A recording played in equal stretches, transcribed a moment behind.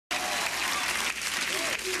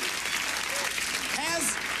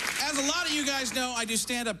As a lot of you guys know, I do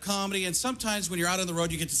stand-up comedy, and sometimes when you're out on the road,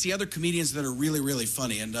 you get to see other comedians that are really, really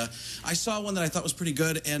funny. And I saw one that I thought was pretty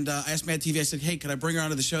good, and I asked MADtv, I said, hey, can I bring her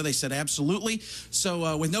onto the show? They said, absolutely.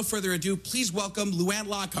 So with no further ado, please welcome LuAnn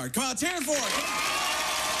Lockhart. Come on, let's hear it for her.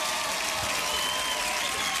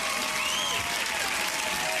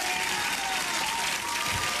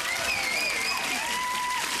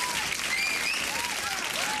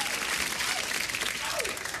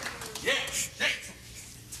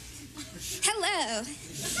 Hello,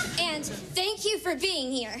 and thank you for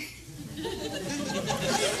being here.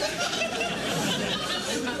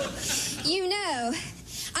 You know,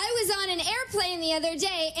 I was on an airplane the other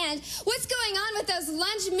day, and what's going on with those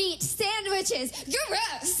lunch meat sandwiches?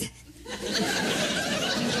 Gross!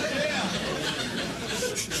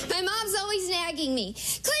 My mom's always nagging me.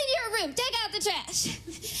 Clean your room, take out the trash.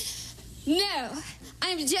 No,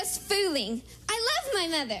 I'm just fooling. I love my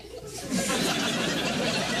mother.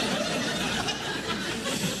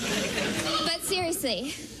 But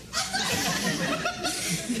seriously,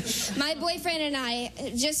 my boyfriend and I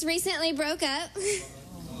just recently broke up.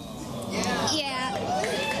 Yeah,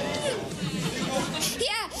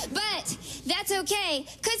 but that's okay,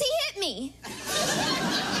 'cause he hit me.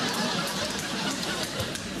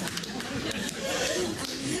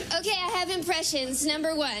 Okay, I have impressions.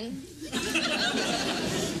 Number one.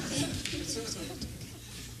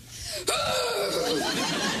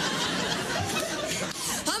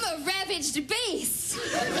 I'm a ravaged beast.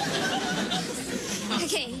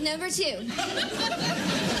 Okay, number two.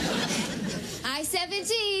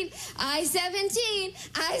 I-17, I-17,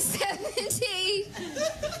 I-17.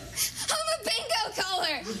 I'm a bingo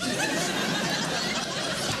caller.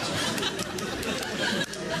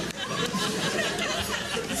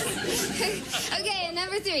 Okay, and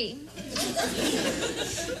number three.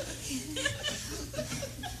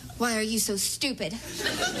 Why are you so stupid?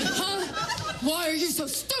 Huh? Why are you so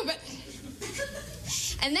stupid?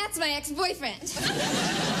 And that's my ex-boyfriend.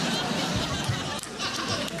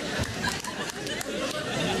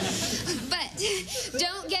 But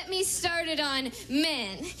don't get me started on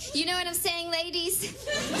men. You know what I'm saying, ladies?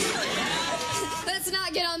 Let's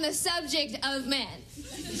not get on the subject of men.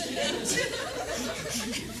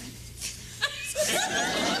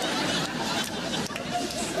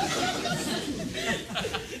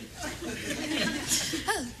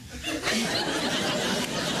 Oh.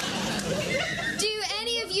 Do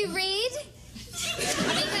any of you read?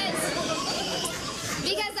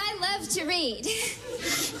 Because I love to read.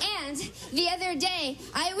 And the other day,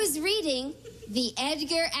 I was reading the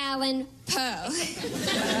Edgar Allan Poe.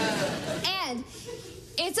 And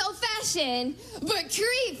it's old-fashioned, but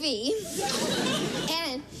creepy.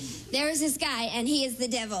 And there was this guy, and he is the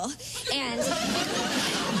devil. And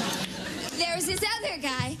there was this other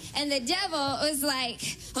guy, and the devil was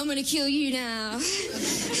like, I'm gonna kill you now.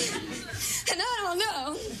 And I don't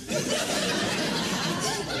know.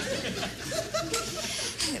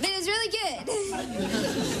 But it was really good.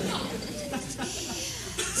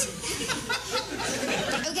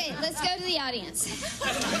 Okay, let's go to the audience.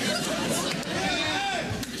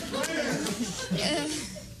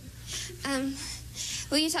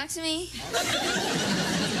 Will you talk to me?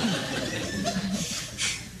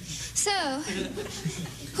 So,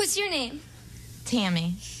 what's your name?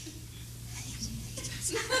 Tammy.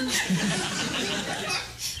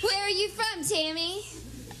 Where are you from, Tammy?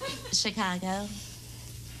 Chicago.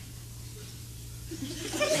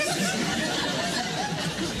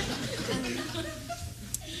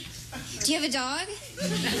 Do you have a dog?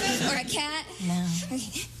 Or a cat? No.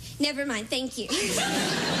 Okay. Never mind, thank you.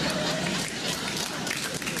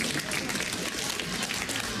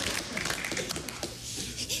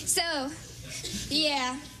 So,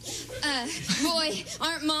 yeah, boy,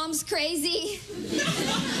 aren't moms crazy?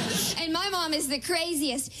 And my mom is the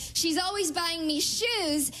craziest. She's always buying me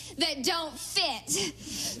shoes that don't fit.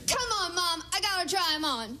 Come on, Mom, I gotta try them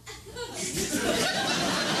on.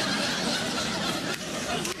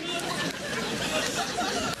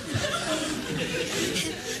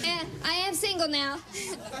 Yeah, I am single now.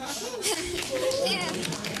 Yeah.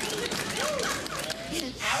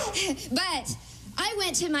 But I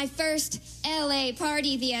went to my first LA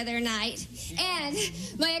party the other night, and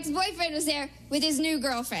my ex-boyfriend was there with his new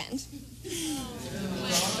girlfriend.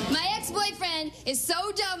 My ex-boyfriend is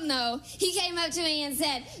so dumb, though, he came up to me and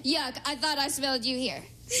said, yuck, I thought I smelled you here.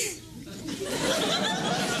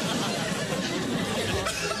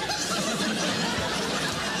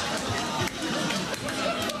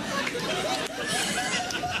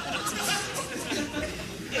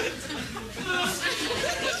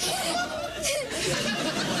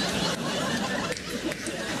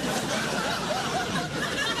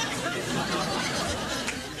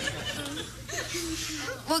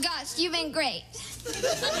 Well, gosh, you've been great.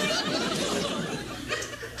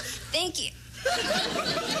 Thank you.